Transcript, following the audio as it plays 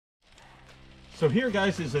So here,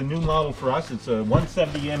 guys, is a new model for us. It's a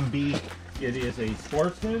 170 MB. It is a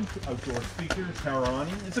Sportsman, outdoor speakers, power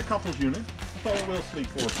awning. It's a couples unit, so it will sleep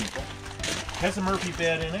 4 people. Has a Murphy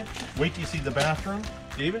bed in it. Wait till you see the bathroom.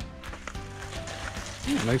 David?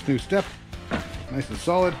 Nice new step. Nice and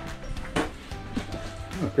solid.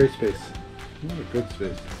 Oh, great space. What a good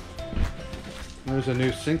space. There's a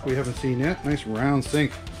new sink we haven't seen yet. Nice round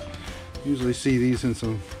sink. Usually see these in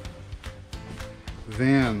some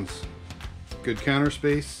vans. Good counter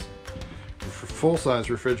space. For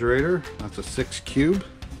full-size refrigerator, that's a 6 cube.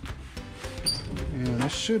 And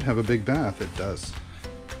this should have a big bath. It does.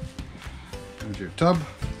 There's your tub,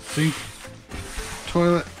 sink,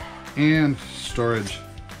 toilet, and storage.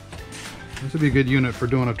 This would be a good unit for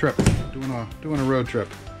doing a trip, doing a road trip.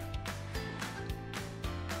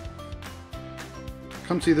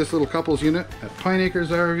 Come see this little couples unit at Pine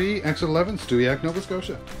Acres RV, Exit 11, Stewiacke, Nova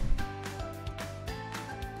Scotia.